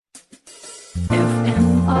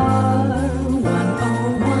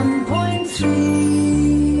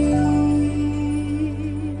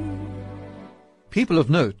People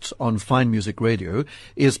of Note on Fine Music Radio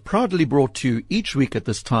is proudly brought to you each week at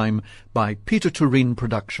this time by Peter Turin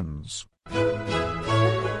Productions.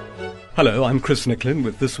 Hello, I'm Chris Nicklin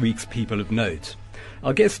with this week's People of Note.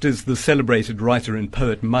 Our guest is the celebrated writer and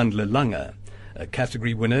poet Mandla Langa, a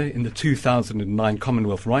category winner in the 2009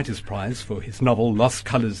 Commonwealth Writers' Prize for his novel Lost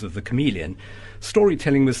Colours of the Chameleon.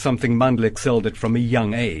 Storytelling was something Mandla excelled at from a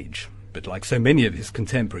young age. But like so many of his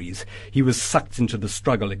contemporaries, he was sucked into the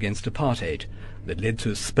struggle against apartheid that led to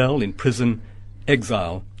a spell in prison,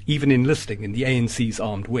 exile, even enlisting in the ANC's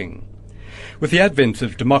armed wing. With the advent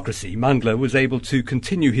of democracy, Mandla was able to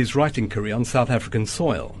continue his writing career on South African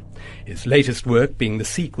soil, his latest work being the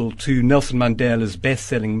sequel to Nelson Mandela's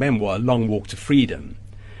best-selling memoir, Long Walk to Freedom.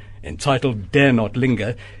 Entitled Dare Not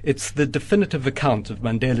Linger, it's the definitive account of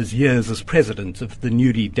Mandela's years as president of the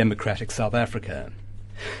newly democratic South Africa.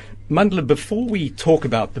 Mandla, before we talk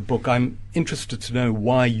about the book, I'm interested to know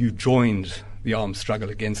why you joined the armed struggle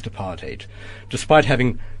against apartheid. Despite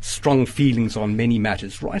having strong feelings on many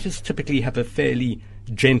matters, writers typically have a fairly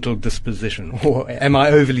gentle disposition. Or am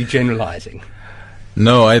I overly generalizing?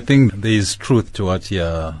 No, I think there is truth to what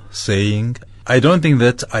you're saying. I don't think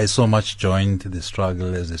that I so much joined the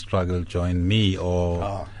struggle as the struggle joined me,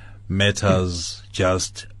 or matters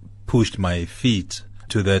just pushed my feet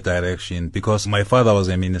to that direction, because my father was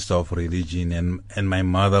a minister of religion and my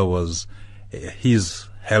mother was his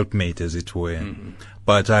helpmate, as it were. Mm-hmm.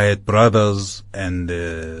 But I had brothers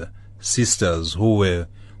and sisters who were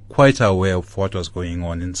quite aware of what was going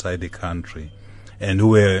on inside the country and who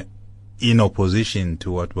were in opposition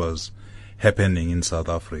to what was happening in South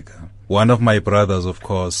Africa. One of my brothers, of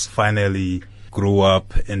course, finally grew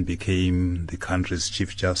up and became the country's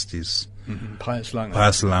Chief Justice. Mm-hmm. Pius Langa.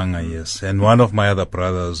 Pius Langa, yes. And one of my other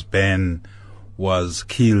brothers, Ben, was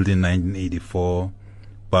killed in 1984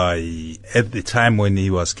 at the time when he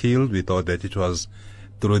was killed, we thought that it was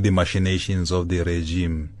through the machinations of the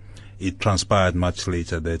regime. It transpired much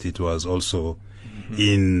later that it was also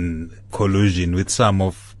in collusion with some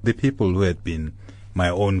of the people who had been my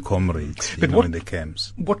own comrades in the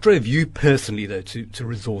camps. What drove you personally, though, to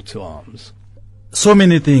resort to arms? So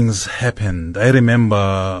many things happened. I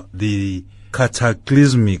remember the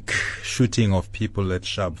cataclysmic shooting of people at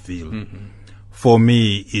Sharpeville. Mm-hmm. For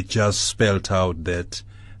me, it just spelled out that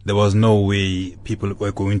there was no way people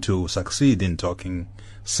were going to succeed in talking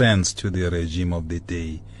sense to the regime of the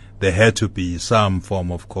day. There had to be some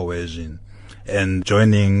form of coercion. And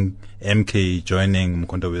joining MK, joining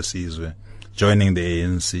Mkhonto weSizwe, joining the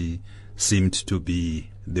ANC seemed to be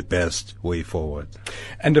the best way forward.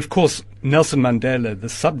 And of course, Nelson Mandela, the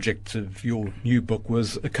subject of your new book,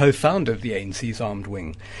 was a co-founder of the ANC's armed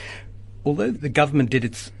wing. Although the government did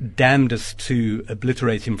its damnedest to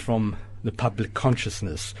obliterate him from the public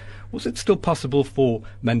consciousness, was it still possible for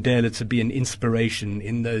Mandela to be an inspiration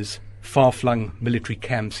in those far-flung military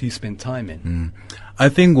camps he spent time in? I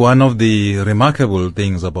think one of the remarkable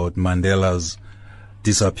things about Mandela's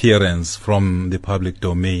disappearance from the public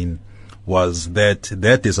domain was that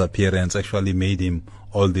disappearance actually made him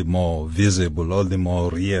all the more visible, all the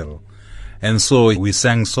more real. And so we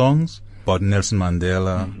sang songs about Nelson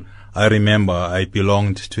Mandela. Mm-hmm. I remember I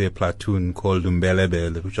belonged to a platoon called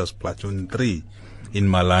Umbelebele, which was Platoon 3 in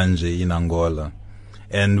Malanje in Angola.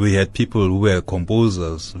 And we had people who were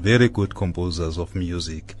composers, very good composers of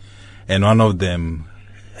music. And one of them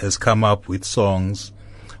has come up with songs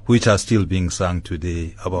which are still being sung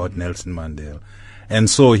today about Nelson Mandela. And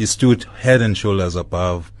so he stood head and shoulders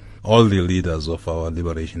above all the leaders of our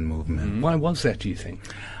liberation movement. Why was that, do you think?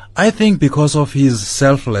 I think because of his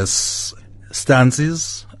selfless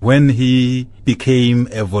stances. When he became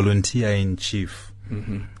a volunteer-in-chief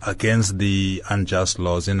against the unjust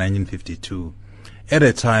laws in 1952, at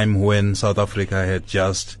a time when South Africa had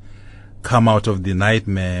just come out of the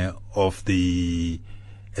nightmare of the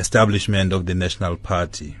establishment of the National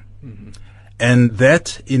Party. And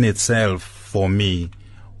that in itself, for me,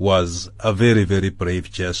 was a very, very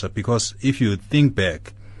brave gesture, because if you think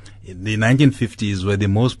back, the 1950s were the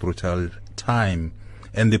most brutal time,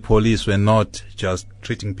 and the police were not just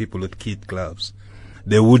treating people with kid gloves.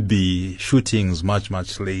 There would be shootings much,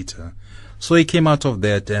 much later. So he came out of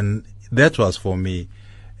that, and that was for me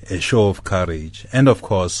a show of courage. And of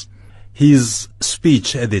course, his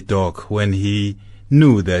speech at the dock when he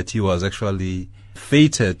knew that he was actually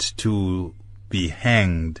fated to be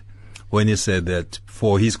hanged, when he said that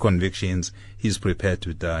for his convictions, he's prepared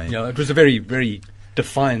to die. Yeah, it was a very, very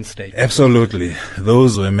defiant statement. Absolutely.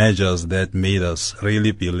 Those were measures that made us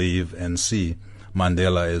really believe and see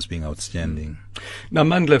Mandela as being outstanding. Now,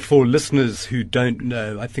 Mandla, for listeners who don't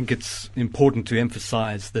know, I think it's important to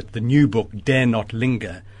emphasize that the new book, Dare Not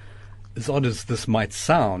Linger, as odd as this might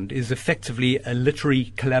sound, is effectively a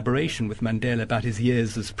literary collaboration with Mandela about his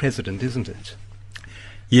years as president, isn't it?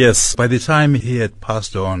 Yes, by the time he had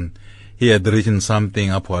passed on, he had written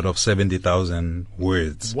something upward of 70,000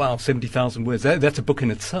 words. Wow, 70,000 words. That's a book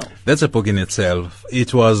in itself. That's a book in itself.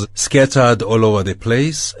 It was scattered all over the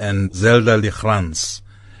place, and Zelda Ligrans,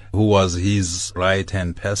 who was his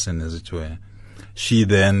right-hand person, as it were, she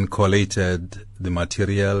then collated the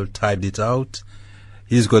material, typed it out.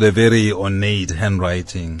 He's got a very ornate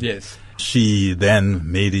handwriting. Yes. She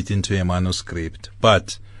then made it into a manuscript.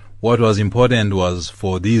 But what was important was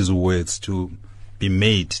for these words to be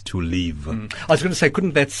made to live. I was going to say,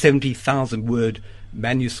 couldn't that 70,000 word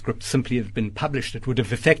manuscript simply have been published? It would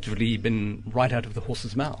have effectively been right out of the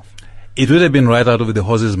horse's mouth. It would have been right out of the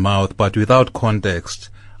horse's mouth, but without context,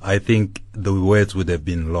 I think the words would have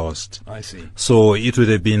been lost. I see. So it would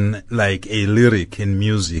have been like a lyric in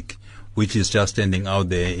music, which is just standing out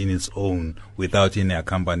there in its own without any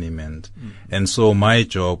accompaniment. And so my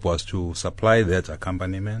job was to supply that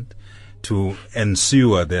accompaniment, to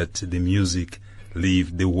ensure that the music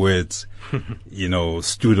lived, the words,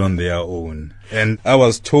 stood on their own. And I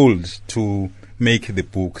was told to make the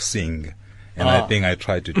book sing. And I think I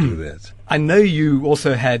tried to do that. I know you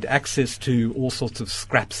also had access to all sorts of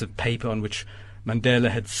scraps of paper on which Mandela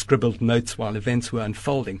had scribbled notes while events were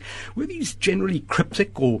unfolding. Were these generally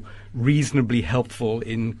cryptic or reasonably helpful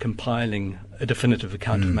in compiling a definitive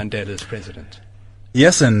account of Mandela as president?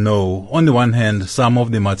 Yes and no. On the one hand, some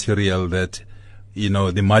of the material that,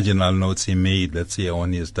 the marginal notes he made, let's say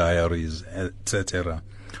on his diaries, etc.,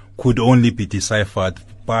 could only be deciphered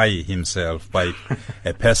by himself, by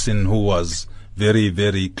a person who was very,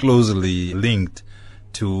 very closely linked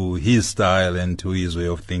to his style and to his way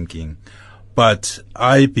of thinking. But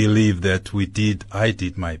I believe that I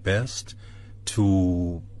did my best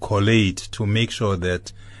to collate, to make sure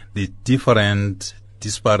that the different,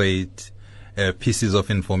 disparate pieces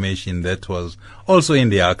of information that was also in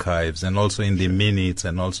the archives and also in the minutes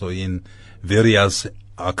and also in various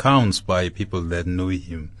accounts by people that knew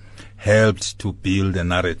him helped to build a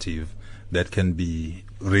narrative that can be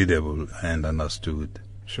readable and understood.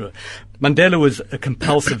 Sure. Mandela was a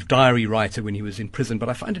compulsive diary writer when he was in prison, but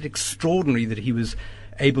I find it extraordinary that he was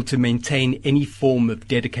able to maintain any form of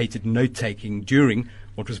dedicated note-taking during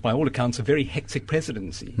what was, by all accounts, a very hectic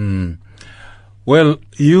presidency. Well,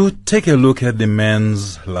 you take a look at the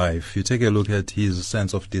man's life. You take a look at his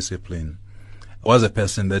sense of discipline. He was a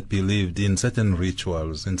person that believed in certain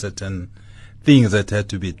rituals, in certain things that had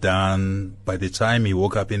to be done. By the time he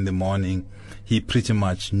woke up in the morning, he pretty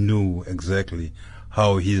much knew exactly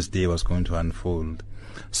how his day was going to unfold.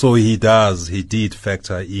 So he did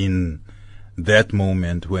factor in that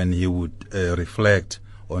moment when he would reflect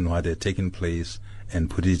on what had taken place and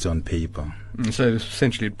put it on paper. So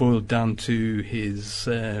essentially it boiled down to his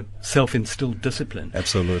self-instilled discipline.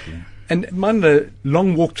 Absolutely. And Mandela,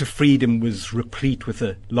 Long Walk to Freedom was replete with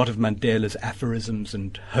a lot of Mandela's aphorisms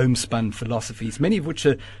and homespun philosophies, many of which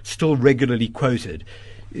are still regularly quoted.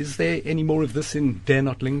 Is there any more of this in Dare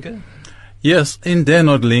Not Linger? Yes, in Dare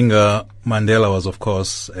Not Linger, Mandela was, of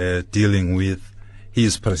course, dealing with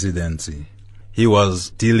his presidency. He was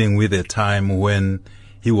dealing with a time when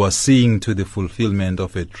he was seeing to the fulfillment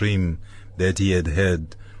of a dream that he had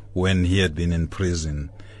had when he had been in prison,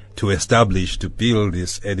 to build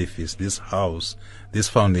this edifice, this house, this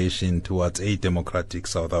foundation towards a democratic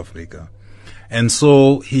South Africa. And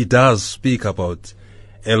so he does speak about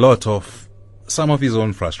some of his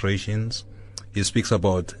own frustrations. He speaks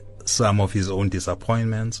about some of his own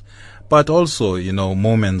disappointments, but also,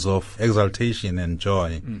 moments of exaltation and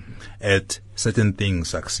joy at certain things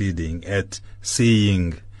succeeding, at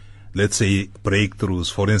seeing, let's say,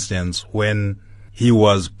 breakthroughs. For instance, when he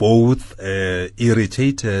was both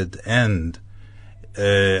irritated and,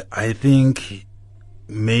 I think,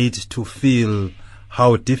 made to feel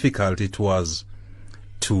how difficult it was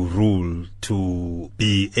to rule, to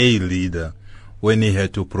be a leader, when he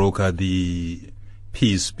had to broker the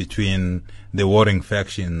peace between the warring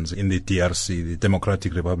factions in the DRC, the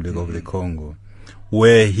Democratic Republic of the Congo,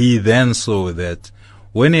 where he then saw that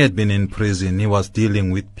when he had been in prison, he was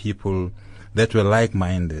dealing with people that were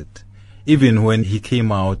like-minded. Even when he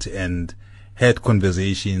came out and had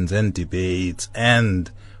conversations and debates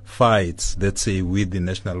and fights, let's say, with the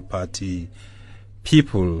National Party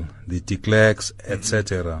people, the de Klerks,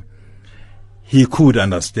 etc., he could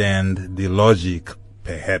understand the logic,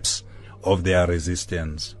 perhaps, of their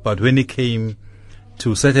resistance. But when it came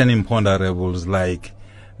to certain imponderables like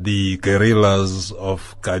the guerrillas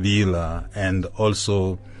of Kabila and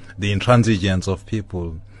also the intransigence of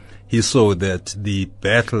people, he saw that the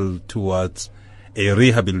battle towards a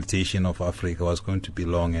rehabilitation of Africa was going to be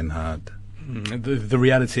long and hard. The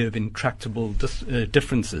reality of intractable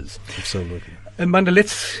differences. Absolutely. Manda,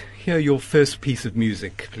 let's hear your first piece of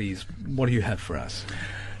music, please. What do you have for us?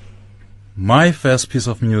 My first piece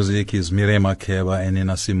of music is Miriam Makeba and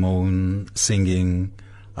Nina Simone singing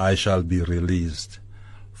I Shall Be Released.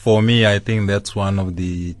 For me, I think that's one of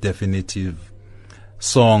the definitive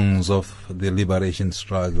songs of the liberation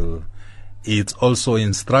struggle. It's also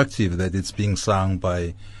instructive that it's being sung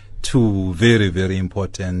by two very, very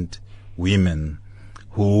important women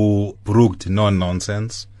who brooked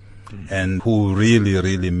no-nonsense and who really,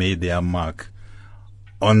 really made their mark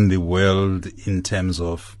on the world in terms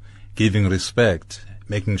of giving respect,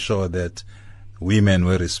 making sure that women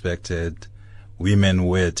were respected, women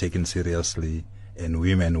were taken seriously, and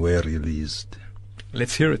women were released.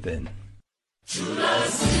 Let's hear it then.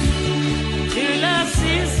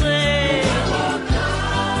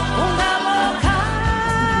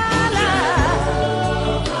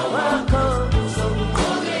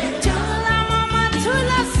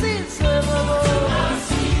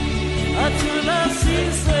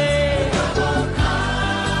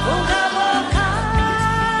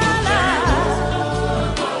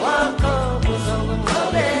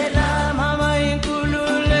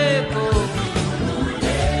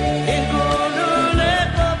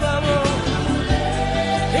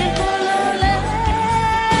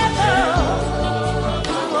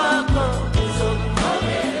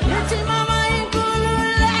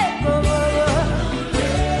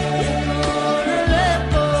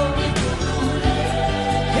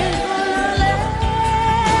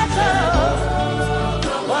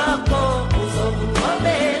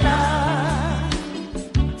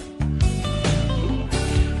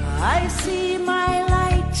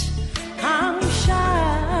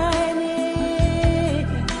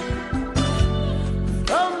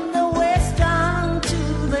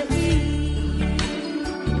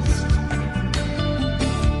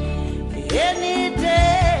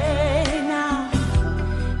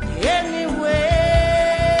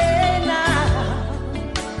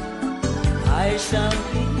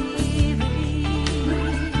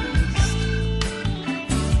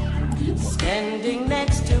 Standing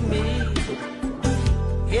next to me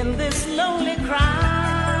in this lonely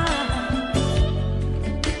crowd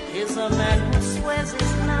is a man who swears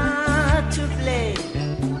he's not to blame.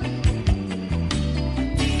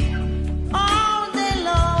 All day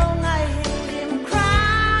long I hear him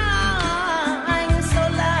crying so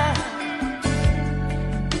loud,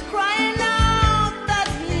 crying out that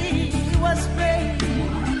he was brave.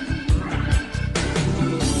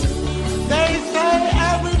 They say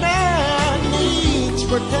every man needs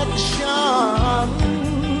protection.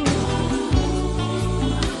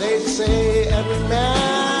 They say every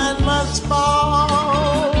man must fall.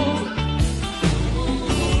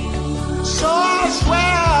 So I swear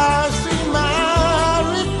I see my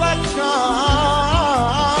reflection,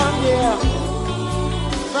 yeah,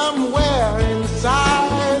 somewhere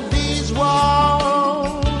inside these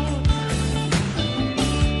walls.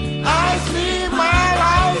 I see my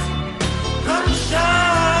light come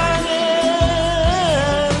shining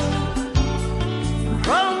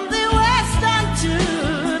from the west unto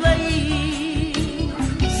the east.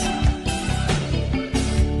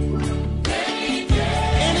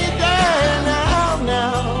 Any day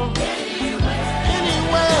now,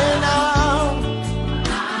 anywhere now,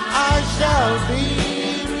 I shall be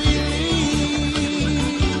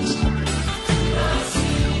released.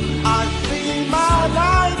 I see my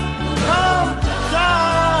light come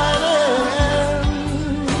shining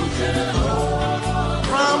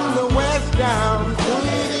from the west down to the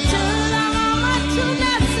east.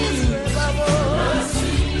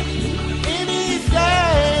 Any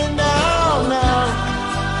day now,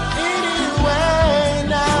 anywhere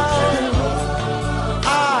now, I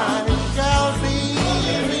shall be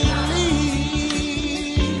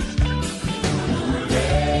released.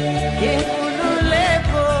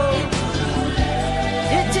 Inkululeko,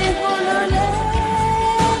 itinkululeko,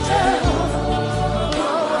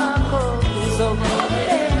 wako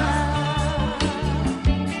uzongopela.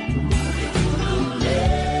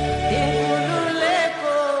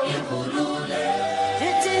 Inkululeko,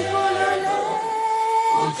 itinkululeko,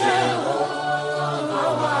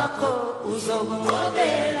 wako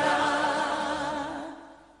uzongopela.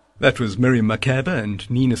 That was Miriam Makeba and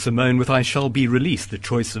Nina Simone with I Shall Be Released, the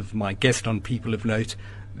choice of my guest on People of Note,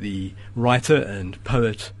 the writer and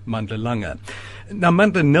poet Mandla Langa. Now,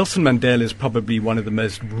 Mandla, Nelson Mandela is probably one of the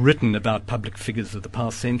most written about public figures of the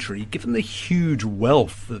past century. Given the huge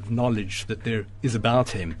wealth of knowledge that there is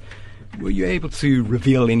about him, were you able to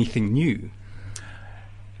reveal anything new?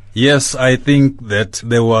 Yes, I think that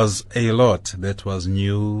there was a lot that was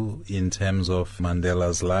new in terms of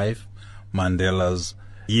Mandela's life, Mandela's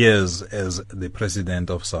years as the president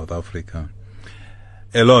of South Africa.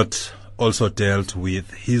 A lot also dealt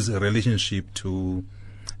with his relationship to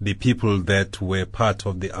the people that were part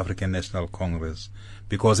of the African National Congress,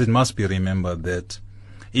 because it must be remembered that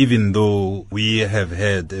even though we have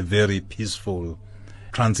had a very peaceful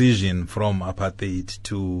transition from apartheid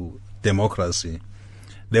to democracy,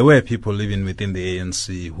 there were people even within the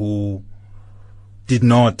ANC who did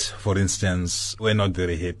not, for instance, were not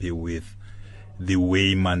very happy with the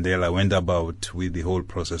way Mandela went about with the whole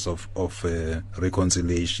process of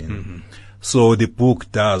reconciliation. Mm-hmm. So the book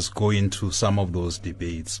does go into some of those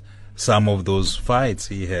debates, some of those fights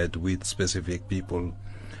he had with specific people,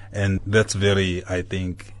 and that's very, I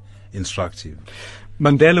think, instructive.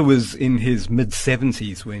 Mandela was in his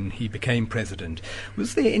mid-70s when he became president.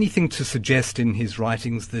 Was there anything to suggest in his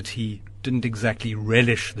writings that he didn't exactly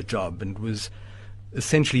relish the job and was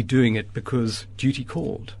essentially doing it because duty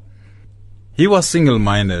called? He was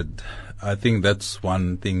single-minded. I think that's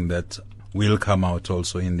one thing that will come out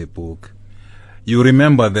also in the book. You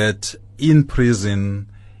remember that in prison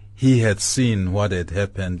he had seen what had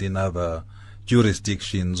happened in other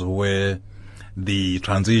jurisdictions where the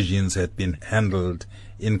transitions had been handled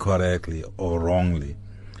incorrectly or wrongly.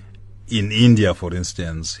 In India, for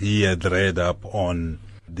instance, he had read up on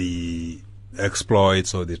the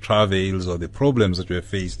exploits or the travails or the problems that were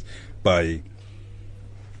faced by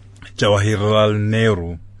Jawaharlal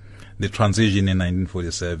Nehru, the transition in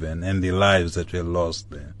 1947, and the lives that were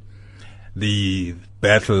lost there. The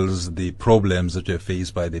battles, the problems that were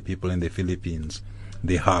faced by the people in the Philippines,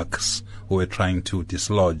 the Haks, who were trying to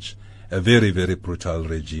dislodge a very, very brutal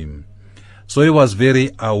regime. So he was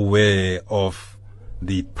very aware of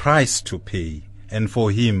the price to pay, and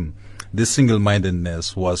for him, this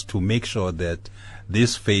single-mindedness was to make sure that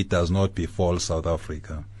this fate does not befall South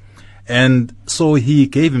Africa. And so he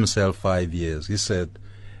gave himself 5 years. He said,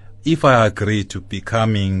 if I agree to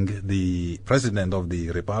becoming the president of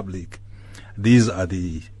the republic, these are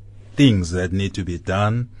the things that need to be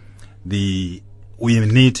done. We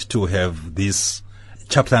need to have these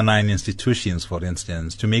Chapter 9 institutions, for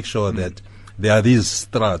instance, to make sure that there are these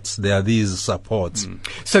struts, there are these supports.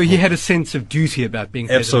 So he had a sense of duty about being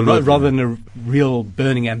president, rather than a real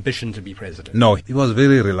burning ambition to be president. No, he was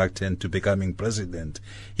very reluctant to becoming president.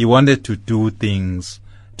 He wanted to do things,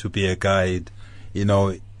 to be a guide,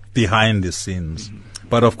 behind the scenes.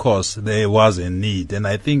 But of course, there was a need, and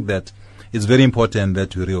I think that it's very important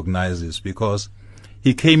that we recognize this, because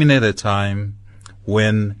he came in at a time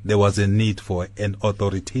when there was a need for an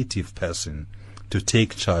authoritative person to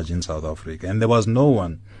take charge in South Africa. And there was no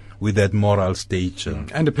one with that moral stature.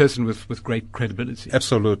 And a person with great credibility.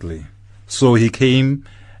 Absolutely. So he came,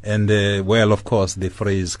 and, of course, the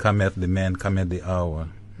phrase, come at the man, come at the hour.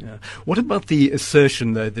 Yeah. What about the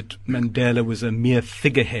assertion, though, that Mandela was a mere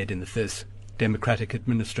figurehead in the first democratic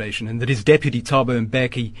administration and that his deputy, Thabo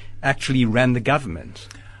Mbeki, actually ran the government?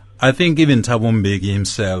 I think even Thabo Mbeki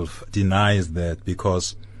himself denies that,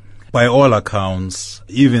 because by all accounts,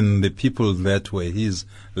 even the people that were his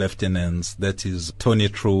lieutenants, that is Tony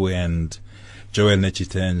True and Joel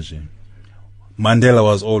Netshitenzhe, Mandela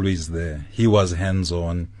was always there. He was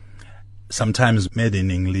hands-on, sometimes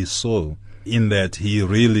maddeningly so, in that he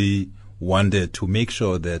really wanted to make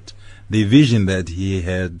sure that the vision that he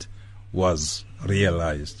had was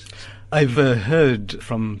realized. I've heard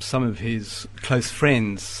from some of his close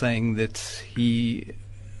friends saying that he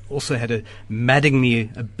also had a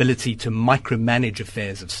maddening ability to micromanage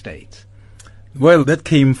affairs of state. Well, that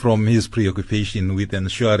came from his preoccupation with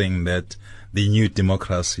ensuring that the new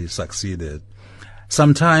democracy succeeded.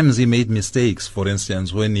 Sometimes he made mistakes, for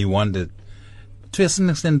instance, when he wanted to a certain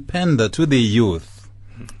extent pander to the youth,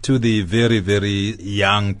 to the very, very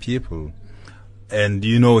young people. And,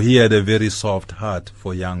 he had a very soft heart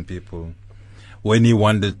for young people. When he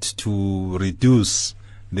wanted to reduce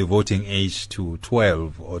the voting age to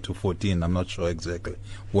 12 or to 14, I'm not sure exactly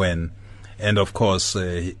when. And, of course,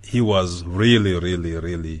 he was really, really,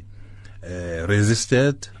 really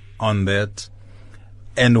resisted on that.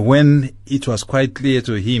 And when it was quite clear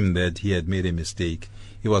to him that he had made a mistake,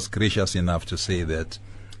 he was gracious enough to say that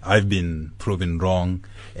I've been proven wrong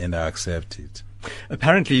and I accept it.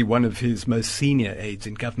 Apparently, one of his most senior aides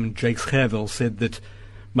in government, Jakes Gerwel, said that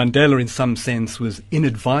Mandela, in some sense, was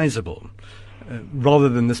inadvisable. Rather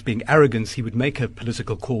than this being arrogance, he would make a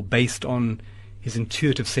political call based on his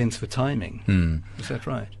intuitive sense for timing. Is that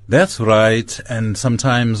right? That's right, and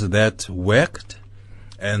sometimes that worked,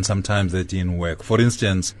 and sometimes that didn't work. For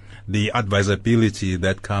instance, the advisability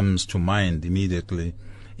that comes to mind immediately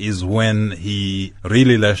is when he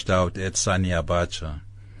really lashed out at Sani Abacha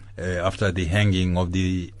after the hanging of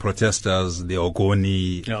the protesters, the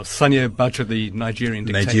Ogoni. Sani Abacha, the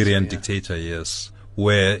Nigerian dictator, yes,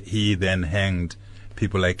 where he then hanged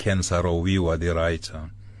people like Ken Saro-Wiwa, the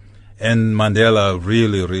writer. And Mandela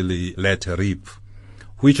really, really let rip,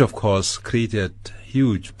 which of course created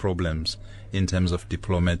huge problems in terms of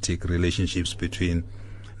diplomatic relationships between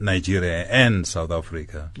Nigeria and South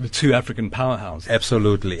Africa. The two African powerhouses.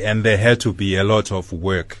 Absolutely. And there had to be a lot of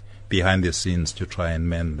work behind the scenes to try and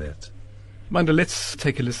mend that. Manda, let's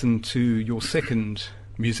take a listen to your second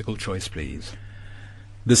musical choice, please.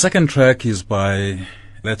 The second track is by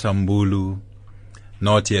Letta Mbulu,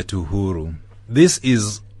 Not Yet Uhuru. This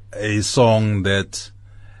is a song that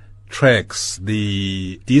tracks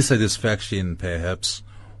the dissatisfaction, perhaps,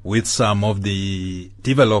 with some of the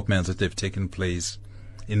developments that have taken place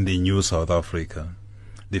in the new South Africa.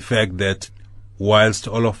 The fact that whilst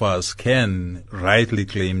all of us can rightly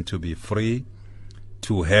claim to be free,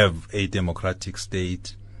 to have a democratic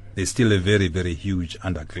state, there's still a very, very huge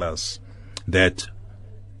underclass that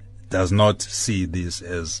does not see this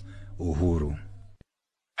as Uhuru.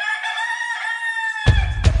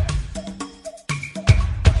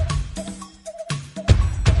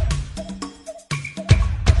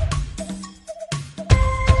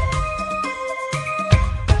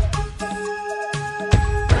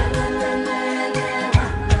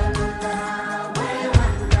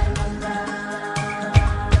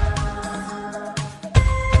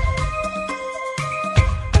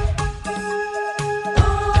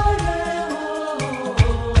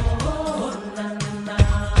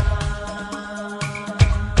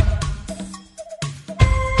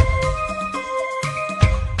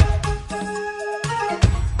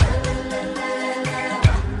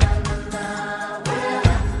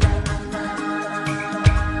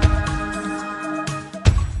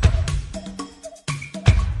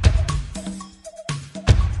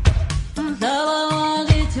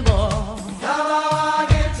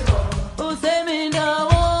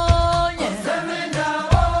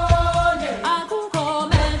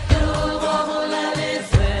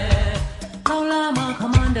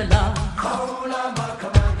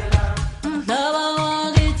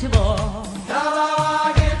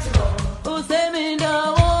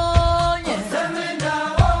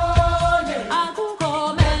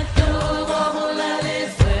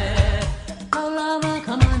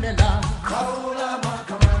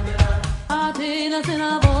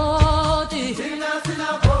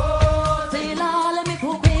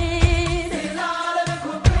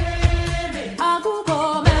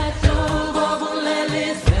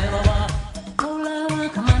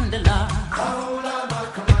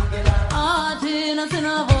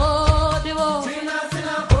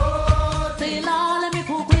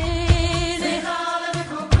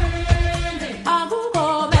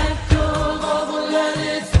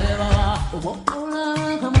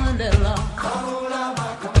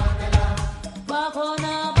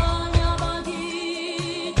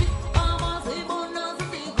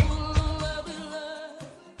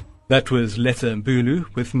 That was Letta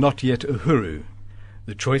Mbulu with Not Yet Uhuru,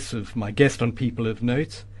 the choice of my guest on People of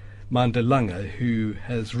Note, Manda Langa, who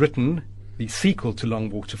has written the sequel to Long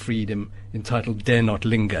Walk to Freedom entitled Dare Not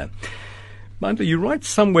Linger. Manda, you write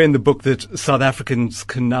somewhere in the book that South Africans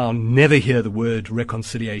can now never hear the word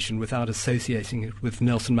reconciliation without associating it with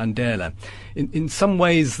Nelson Mandela. In some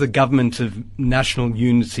ways, the government of national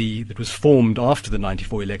unity that was formed after the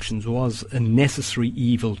 94 elections was a necessary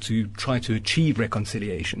evil to try to achieve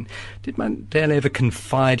reconciliation. Did Mandela ever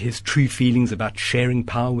confide his true feelings about sharing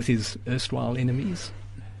power with his erstwhile enemies?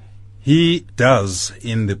 He does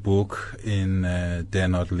in the book, in Dare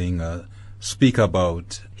Not Linger, speak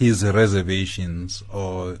about his reservations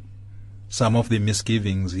or some of the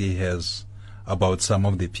misgivings he has about some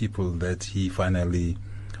of the people that he finally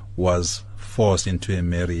was forced into a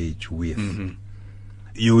marriage with. Mm-hmm.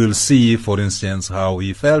 You will see, for instance, how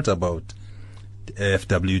he felt about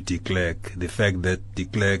F.W. de Klerk, the fact that de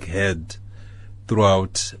Klerk had,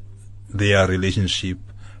 throughout their relationship,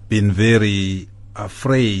 been very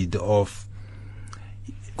afraid of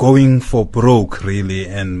going for broke, really,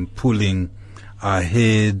 and pulling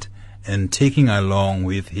ahead and taking along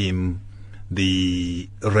with him the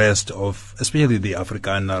rest of, especially the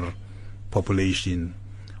Afrikaner population,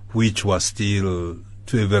 which was still,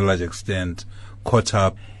 to a very large extent, caught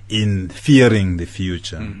up in fearing the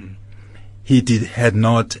future. Mm-hmm. He had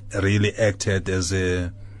not really acted as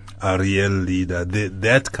a real leader.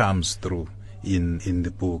 That comes through in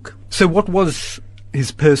the book. So what was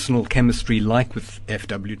his personal chemistry like with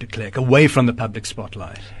F.W. de Klerk, away from the public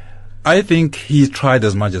spotlight? I think he tried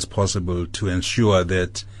as much as possible to ensure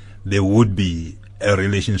that there would be a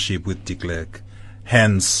relationship with de Klerk.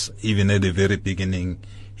 Hence, even at the very beginning,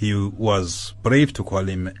 he was brave to call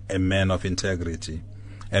him a man of integrity,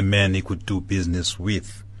 a man he could do business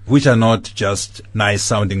with, which are not just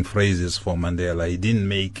nice-sounding phrases for Mandela. He didn't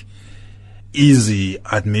make easy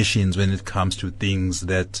admissions when it comes to things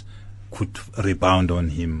that could rebound on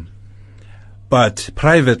him. But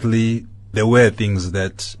privately, there were things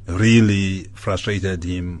that really frustrated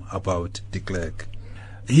him about de Klerk.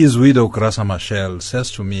 His widow, Graça Machel,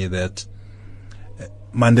 says to me that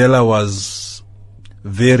Mandela was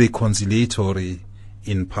very conciliatory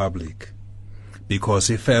in public because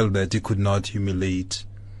he felt that he could not humiliate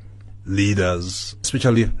leaders,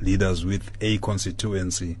 especially leaders with a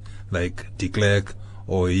constituency like de Klerk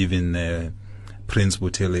or even Prince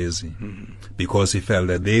Buthelezi, because he felt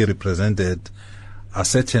that they represented a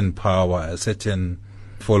certain power, a certain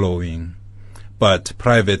following. But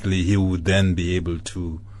privately, he would then be able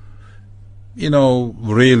to,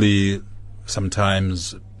 really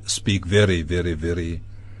sometimes speak very, very, very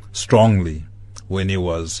strongly when he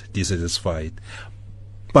was dissatisfied.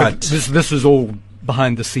 But this is all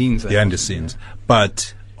behind the scenes. Behind the scenes.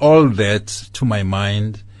 But all that, to my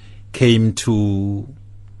mind,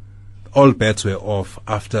 all bets were off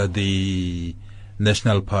after the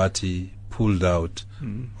National Party pulled out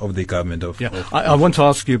of the government of... I want to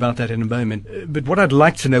ask you about that in a moment. But what I'd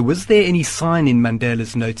like to know, was there any sign in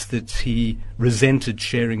Mandela's notes that he resented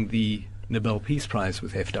sharing the Nobel Peace Prize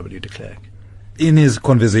with F.W. de Klerk? In his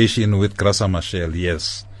conversation with Graça Machel,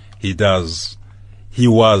 yes, he does. He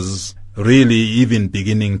was really even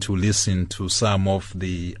beginning to listen to some of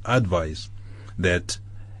the advice that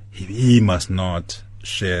he must not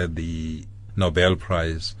share the Nobel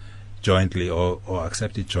Prize jointly or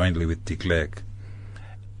accept it jointly with de Klerk.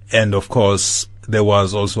 And of course, there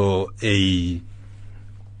was also an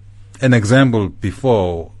example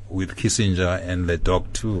before with Kissinger and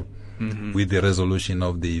Leduc too, with the resolution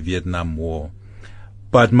of the Vietnam War.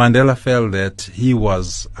 But Mandela felt that he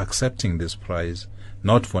was accepting this prize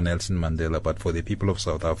not for Nelson Mandela, but for the people of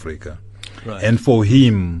South Africa. Right. And for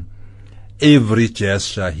him, every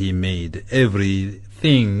gesture he made,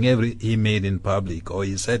 everything he made in public or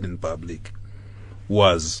he said in public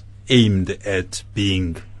was aimed at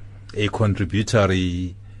being a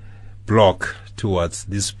contributory block towards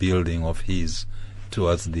this building of his,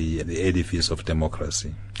 towards the edifice of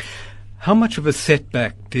democracy. How much of a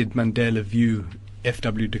setback did Mandela view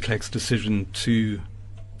F.W. de Klerk's decision to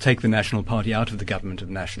take the National Party out of the government of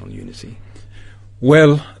national unity?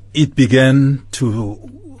 Well, it began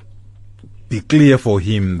to be clear for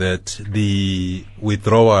him that the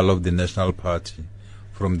withdrawal of the National Party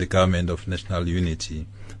from the government of national unity,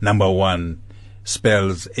 number one,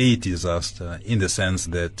 spells a disaster in the sense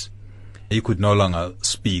that he could no longer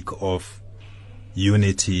speak of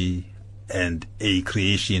unity and a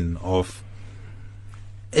creation of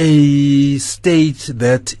a state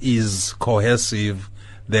that is cohesive,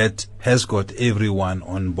 that has got everyone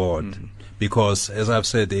on board. Because, as I've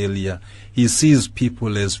said earlier, he sees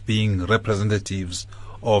people as being representatives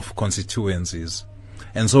of constituencies.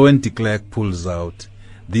 And so when de Klerk pulls out,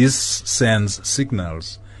 this sends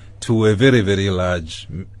signals to a very, very large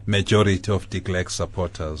majority of de Klerk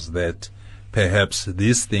supporters that perhaps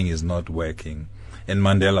this thing is not working. And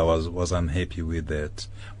Mandela was unhappy with that.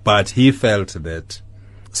 But he felt that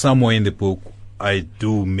somewhere in the book I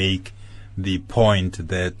do make the point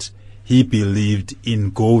that he believed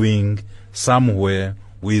in going somewhere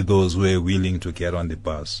with those who were willing to get on the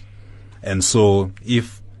bus. And so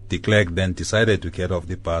if de Klerk then decided to get off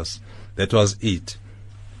the bus, that was it.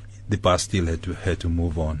 The bus still had to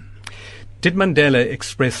move on. Did Mandela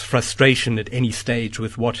express frustration at any stage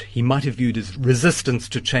with what he might have viewed as resistance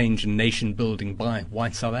to change and nation building by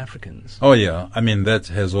white South Africans? Oh yeah, I mean that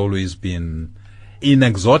has always been, in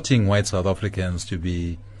exhorting white South Africans to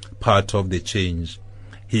be part of the change,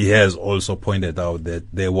 he has also pointed out that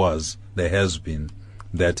there has been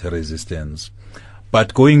that resistance.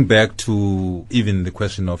 But going back to even the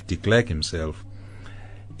question of de Klerk himself,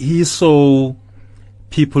 he saw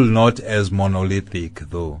people not as monolithic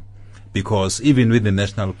though, because even with the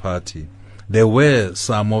National Party, there were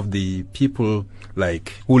some of the people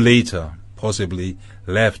who later possibly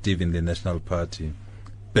left even the National Party,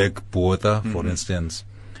 Beck Botha, for instance,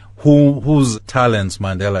 whose talents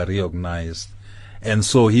Mandela recognized. And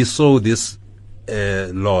so he saw this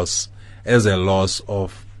loss as a loss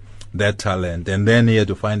of that talent. And then he had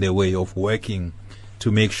to find a way of working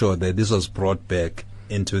to make sure that this was brought back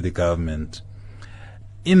into the government.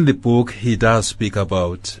 In the book, he does speak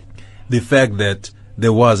about the fact that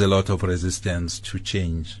there was a lot of resistance to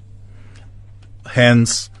change.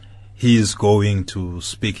 hence he is going to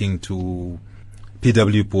speaking to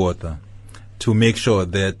P.W. Botha to make sure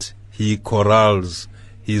that he corrals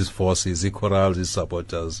his forces, he corrals his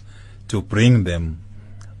supporters to bring them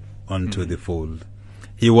onto the fold.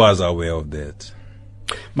 He was aware of that.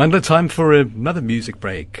 Mandla, time for another music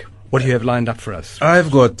break. What do you have lined up for us?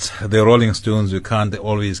 I've got the Rolling Stones, You Can't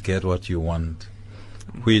Always Get What You Want,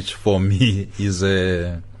 which for me is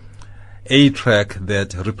a track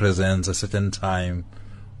that represents a certain time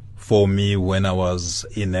for me when I was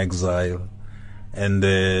in exile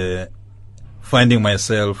and finding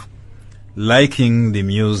myself liking the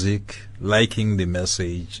music, liking the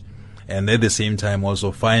message, and at the same time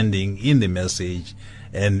also finding in the message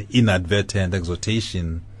an inadvertent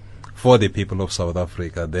exhortation for the people of South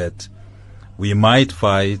Africa that we might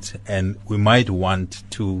fight and we might want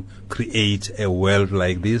to create a world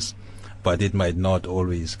like this, but it might not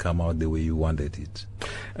always come out the way you wanted it.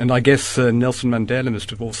 And I guess Nelson Mandela must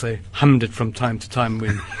have also hummed it from time to time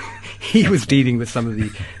when he was dealing with some of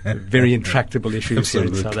the very intractable issues here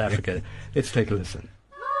in South Africa. Let's take a listen.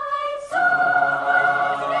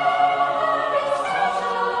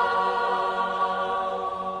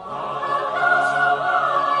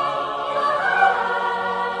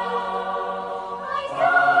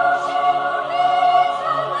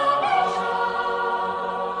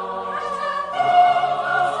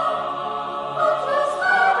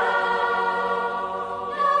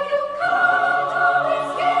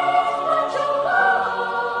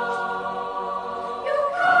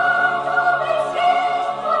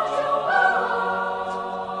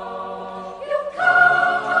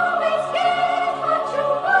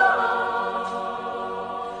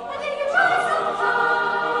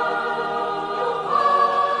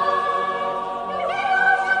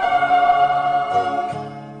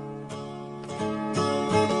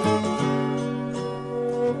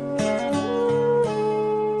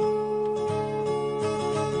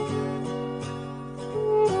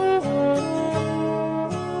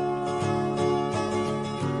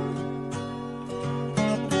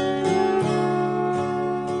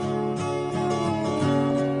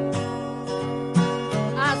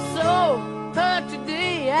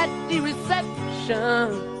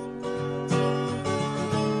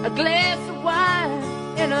 A glass of wine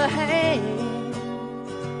in her hand.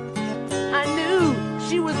 I knew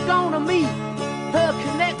she was gonna meet her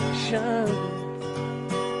connection.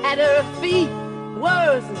 At her feet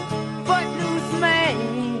was a footloose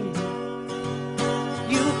man.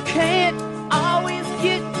 You can't always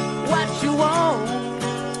get what you want.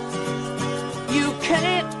 You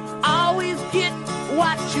can't always get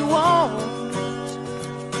what you want.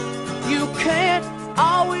 You can't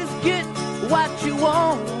always get what you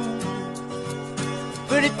want.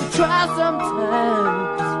 But if you try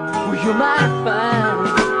sometimes, well, you might find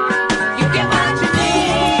you get what you need.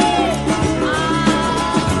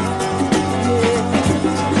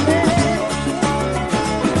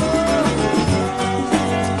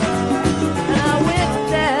 And I went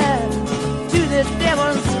down to the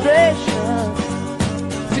demonstration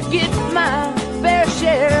to get my fair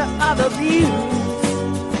share of the views.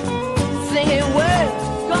 Singing words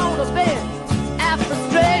gonna vent our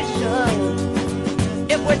frustration.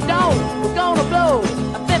 If we don't, we're gonna blow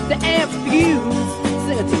a 50 amp fuse.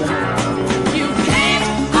 Sing it to me. You can't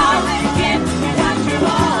always get what you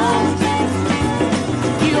want.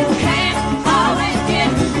 You can't always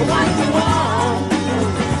get what you want.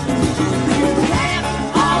 You can't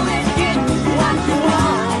always get what you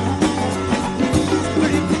want. But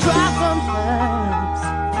if you try sometimes,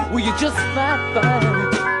 well, you just might find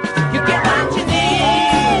you get what you need.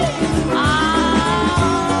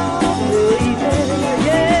 Oh, baby,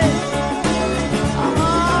 yeah.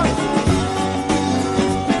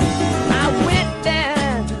 I went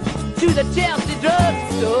down to the Chelsea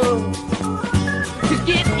drugstore to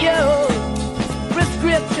get your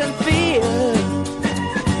prescription filled.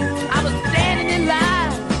 I was standing in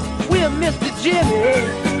line with Mr. Jimmy.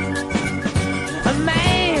 A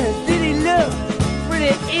man, did he look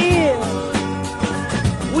pretty ill?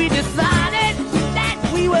 We decided that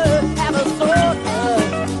we would have a soda.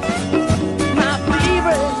 My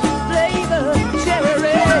favorite flavor, cherry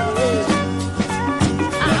red.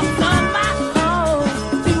 I sung my song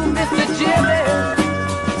to Mr. Jimmy.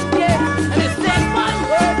 Yeah, and he said one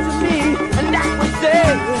word to me, and that was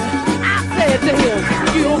it. I said to him,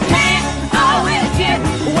 you can't always get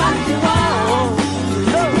what you want.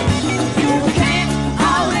 No, you can't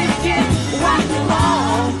always get what you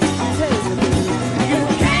want. I tell you.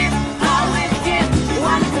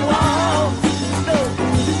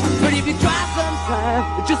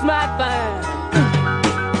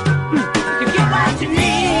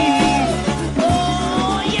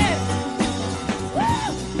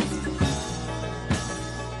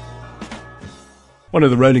 One of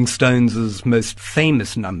the Rolling Stones' most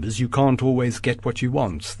famous numbers, You Can't Always Get What You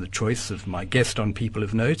Want, the choice of my guest on People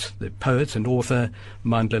of Note, the poet and author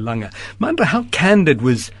Mandla Langa. Mandla, how candid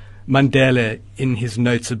was Mandela in his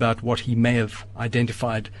notes about what he may have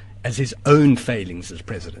identified as his own failings as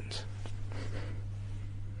president?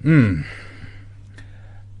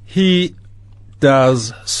 He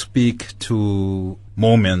does speak to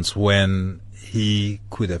moments when he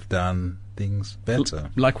could have done things better.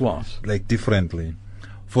 Like what? Like differently.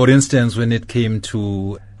 For instance, when it came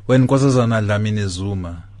to when Nkosazana Dlamini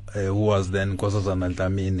Zuma, who was then Nkosazana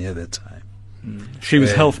Dlamini at the time. She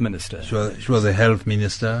was health minister. She was a health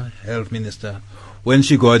minister. When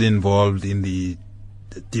she got involved in the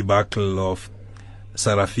debacle of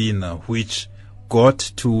Sarafina, which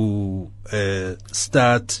got to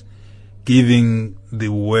start giving the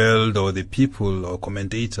world or the people or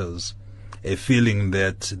commentators a feeling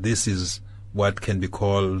that this is what can be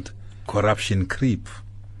called corruption creep.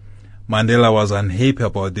 Mandela was unhappy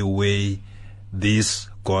about the way this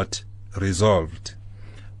got resolved.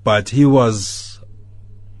 But he was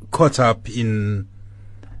caught up in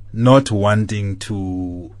not wanting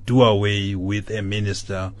to do away with a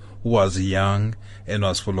minister who was young and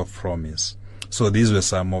was full of promise. So these were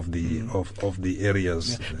some of the of the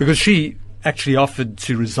areas. Yeah, because she actually offered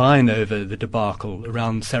to resign over the debacle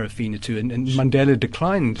around Sarafina too, and Mandela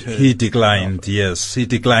declined her. He declined, yes. He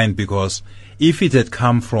declined because if it had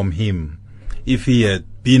come from him, if he had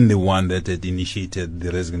been the one that had initiated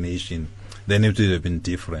the resignation, then it would have been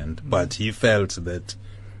different. But he felt that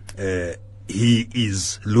he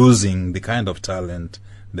is losing the kind of talent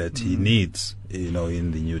that he needs, in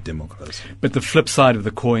the new democracy. But the flip side of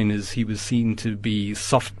the coin is he was seen to be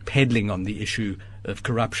soft peddling on the issue of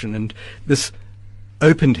corruption, and this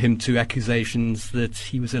opened him to accusations that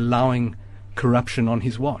he was allowing corruption on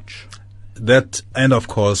his watch. And of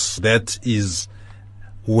course, that is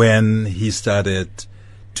when he started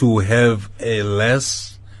to have a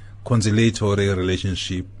less conciliatory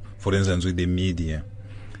relationship, for instance, with the media.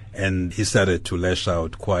 And he started to lash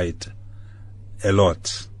out quite a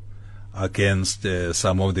lot against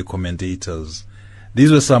some of the commentators.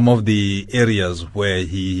 These were some of the areas where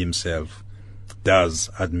he himself does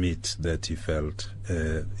admit that he felt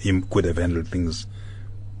he could have handled things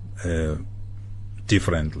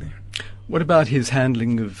differently. What about his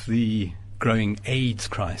handling of the growing AIDS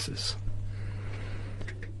crisis?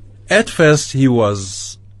 At first he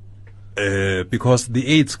was, because the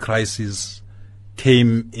AIDS crisis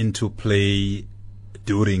came into play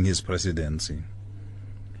during his presidency.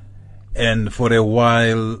 And for a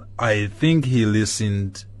while, I think he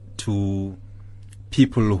listened to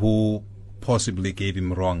people who possibly gave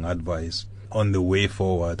him wrong advice on the way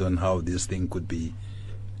forward on how this thing could be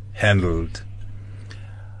handled.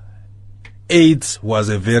 AIDS was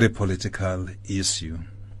a very political issue.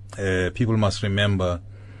 People must remember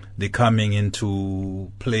the coming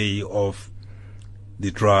into play of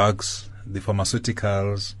the drugs, the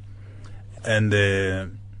pharmaceuticals, and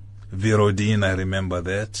Virodin, I remember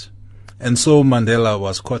that. And so Mandela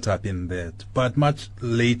was caught up in that. But much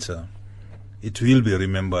later, it will be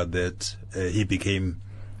remembered that he became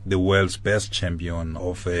the world's best champion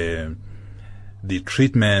of the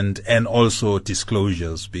treatment and also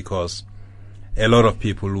disclosures, because a lot of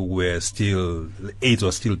people who were still, AIDS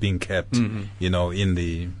was still being kept, in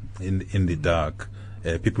the dark.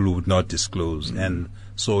 People who would not disclose. And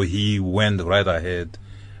so he went right ahead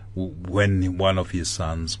when one of his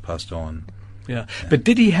sons passed on. Yeah. But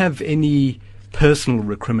did he have any personal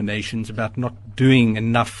recriminations about not doing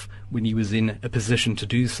enough when he was in a position to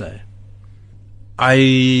do so?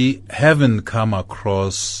 I haven't come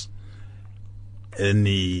across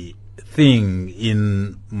anything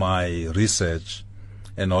in my research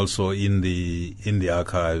and also in the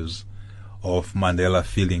archives of Mandela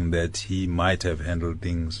feeling that he might have handled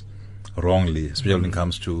things wrongly, especially when it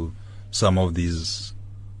comes to some of these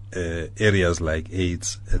areas like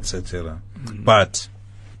AIDS, etc. But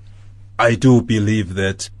I do believe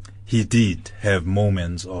that he did have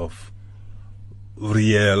moments of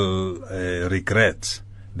real regret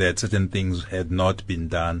that certain things had not been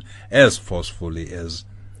done as forcefully as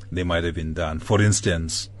they might have been done. For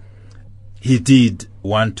instance, he did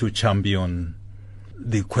want to champion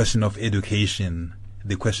the question of education,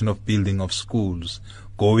 the question of building of schools,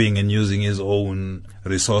 going and using his own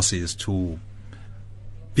resources to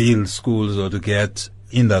build schools or to get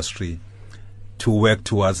industry to work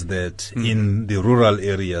towards that in the rural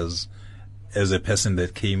areas, as a person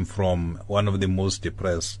that came from one of the most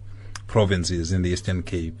depressed provinces in the Eastern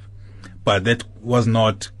Cape. But that was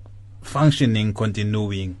not functioning,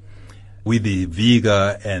 continuing with the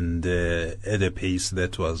vigor and at a pace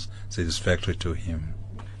that was satisfactory to him.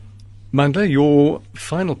 Mandla, your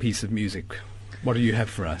final piece of music, what do you have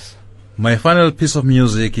for us? My final piece of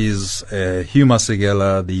music is Hugh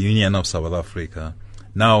Masekela, The Union of South Africa.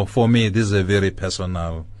 Now, for me, this is a very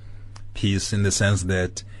personal piece in the sense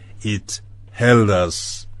that it held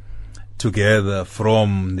us together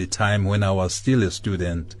from the time when I was still a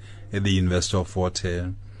student at the University of Fort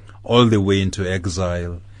Hare, all the way into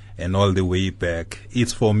exile and all the way back.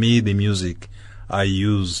 It's for me the music I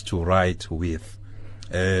used to write with.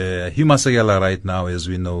 Hugh Masekela right now, as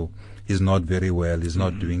we know, is not very well. He's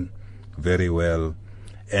not doing very well.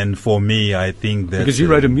 And for me, I think that... Because you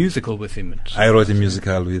wrote a musical with him. I wrote a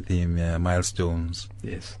musical with him, Milestones.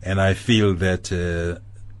 Yes. And I feel that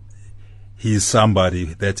he's somebody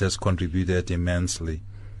that has contributed immensely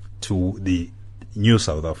to the new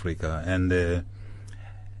South Africa. And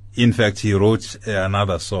in fact, he wrote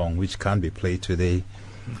another song which can't be played today,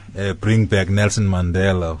 Bring Back Nelson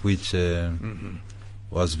Mandela, which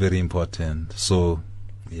was very important. So,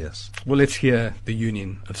 yes. Well, let's hear The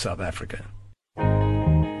Union of South Africa.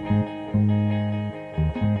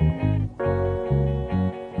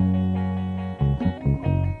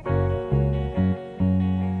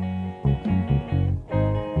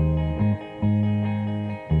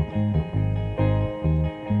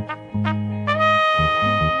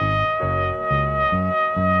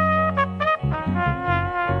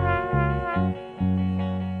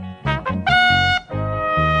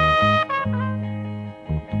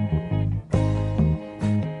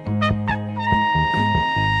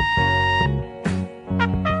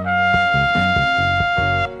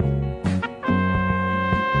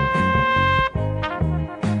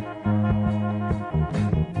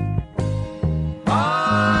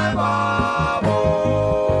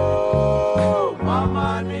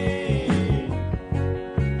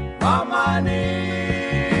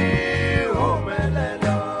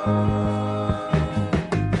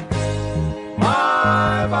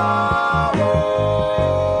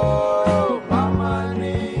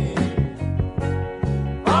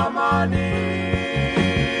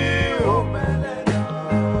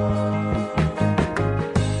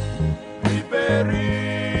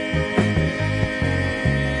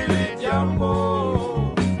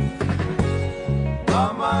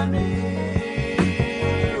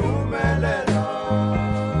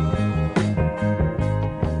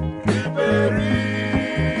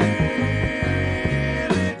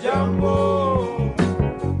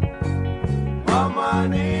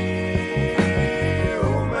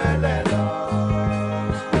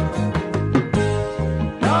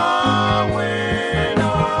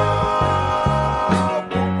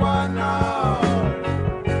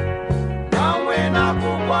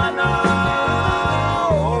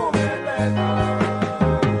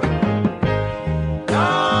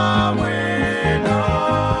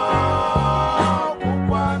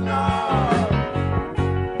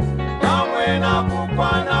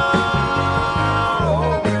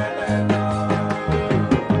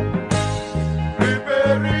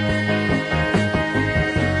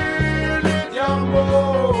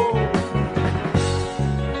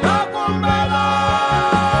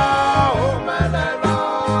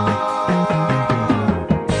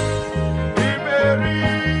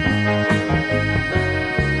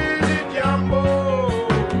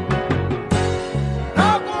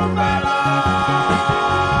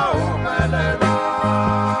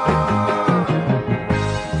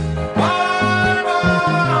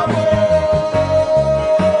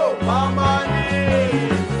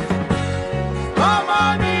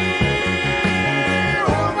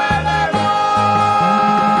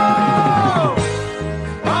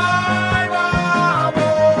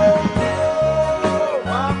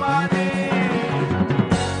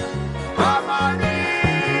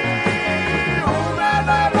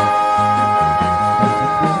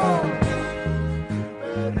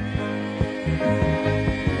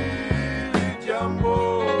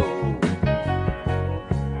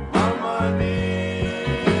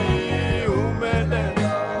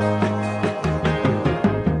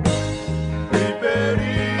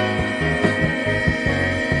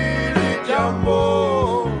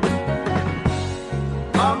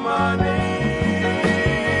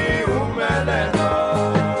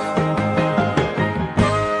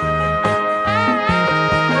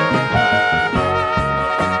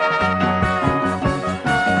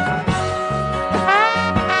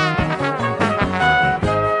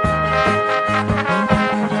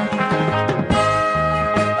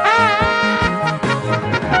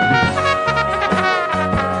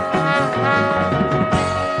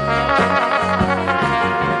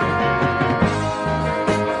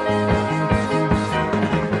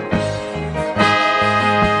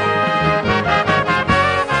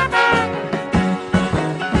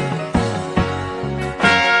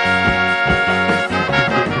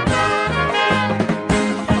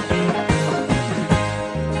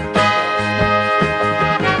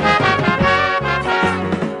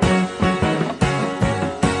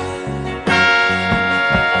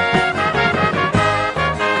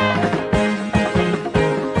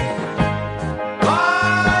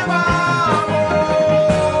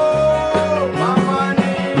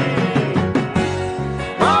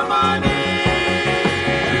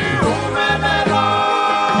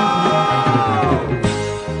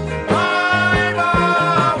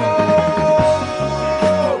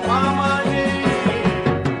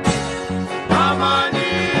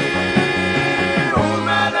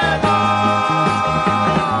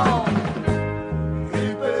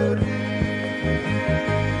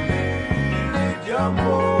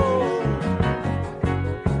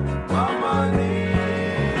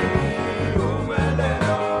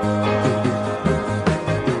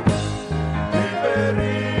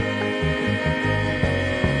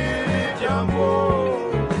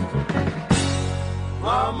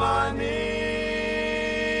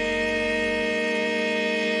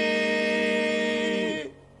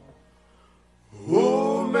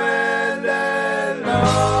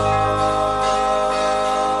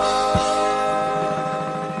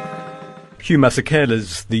 Hugh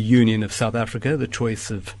Masekela's The Union of South Africa, the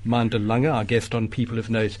choice of Mandla Langa, our guest on People of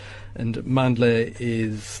Note. And Mandla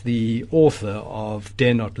is the author of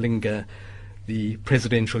Dare Not Linger, The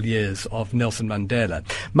Presidential Years of Nelson Mandela.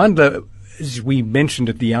 Mandla, as we mentioned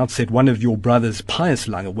at the outset, one of your brothers, Pius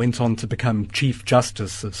Langa, went on to become Chief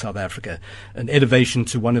Justice of South Africa, an elevation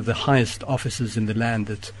to one of the highest offices in the land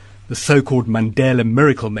that the so-called Mandela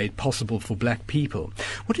miracle made possible for black people.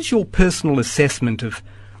 What is your personal assessment of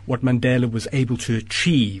what Mandela was able to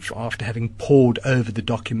achieve after having pored over the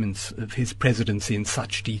documents of his presidency in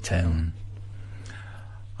such detail?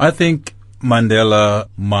 I think Mandela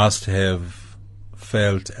must have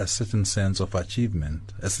felt a certain sense of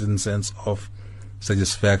achievement, a certain sense of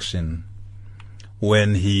satisfaction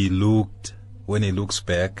when he looks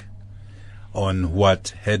back on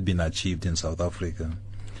what had been achieved in South Africa.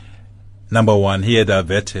 Number one, he had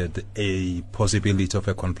averted a possibility of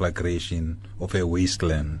a conflagration of a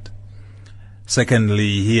wasteland.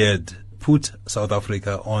 Secondly, he had put South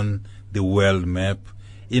Africa on the world map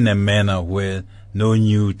in a manner where no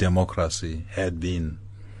new democracy had been.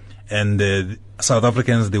 And South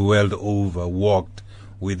Africans the world over walked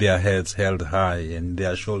with their heads held high and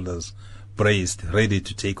their shoulders braced, ready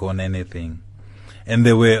to take on anything. And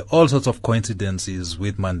there were all sorts of coincidences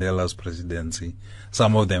with Mandela's presidency,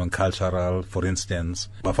 some of them cultural. For instance,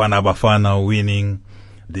 Bafana winning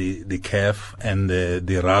the CAF and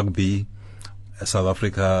the rugby, South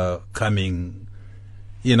Africa coming,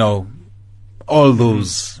 all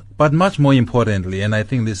those. But much more importantly, and I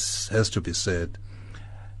think this has to be said,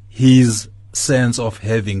 his sense of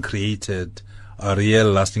having created a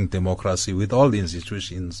real lasting democracy with all the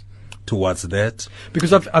institutions towards that.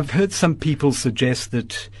 Because I've heard some people suggest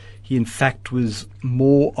that he in fact was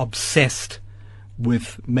more obsessed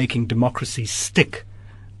with making democracy stick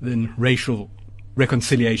than racial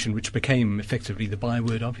reconciliation, which became effectively the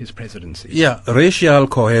byword of his presidency. Yeah, racial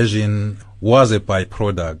cohesion was a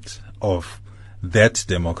byproduct of that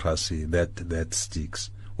democracy that sticks.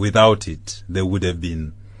 Without it, there would have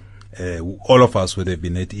been, all of us would have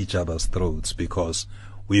been at each other's throats, because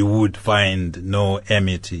we would find no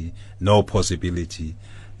amity, no possibility,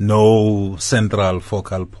 no central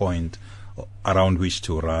focal point around which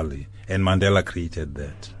to rally. And Mandela created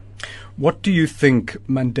that. What do you think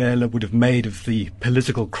Mandela would have made of the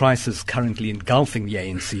political crisis currently engulfing the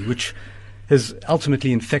ANC, which has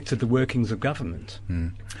ultimately infected the workings of government?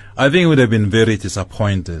 I think he would have been very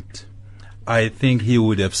disappointed. I think he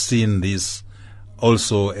would have seen this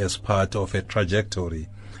also as part of a trajectory,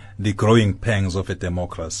 the growing pangs of a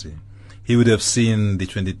democracy. He would have seen the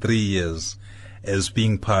 23 years as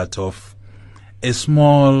being part of a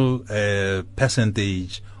small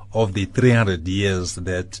percentage of the 300 years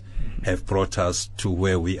that have brought us to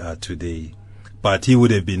where we are today. But he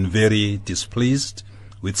would have been very displeased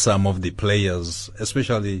with some of the players,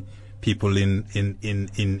 especially people in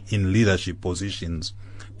leadership positions,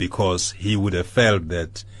 because he would have felt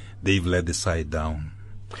that they've let the side down.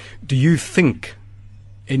 Do you think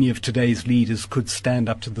any of today's leaders could stand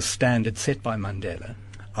up to the standard set by Mandela?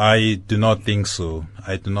 I do not think so.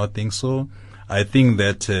 I think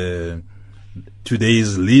that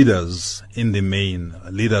today's leaders in the main,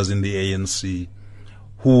 leaders in the ANC,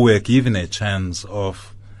 who were given a chance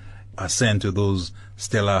of ascent to those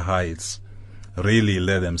stellar heights, really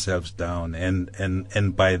let themselves down,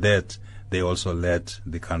 and by that they also let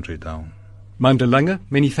the country down. Mandla Langa,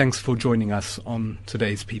 many thanks for joining us on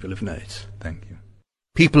today's People of Note. Thank you.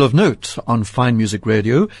 People of Note on Fine Music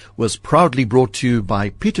Radio was proudly brought to you by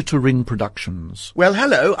Peter Turin Productions. Well,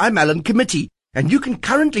 hello, I'm Alan Committee, and you can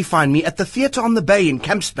currently find me at the Theatre on the Bay in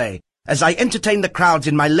Camps Bay as I entertain the crowds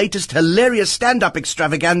in my latest hilarious stand-up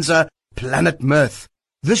extravaganza, Planet Mirth.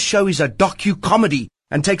 This show is a docu-comedy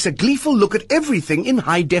and takes a gleeful look at everything in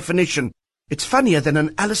high definition. It's funnier than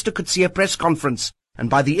an Alistair Coetzee press conference, and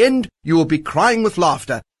by the end you will be crying with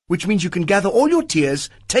laughter, which means you can gather all your tears,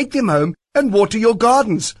 take them home, and water your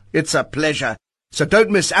gardens. It's a pleasure. So don't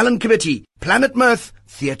miss Alan Committee, Planet Mirth,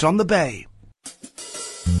 Theatre on the Bay.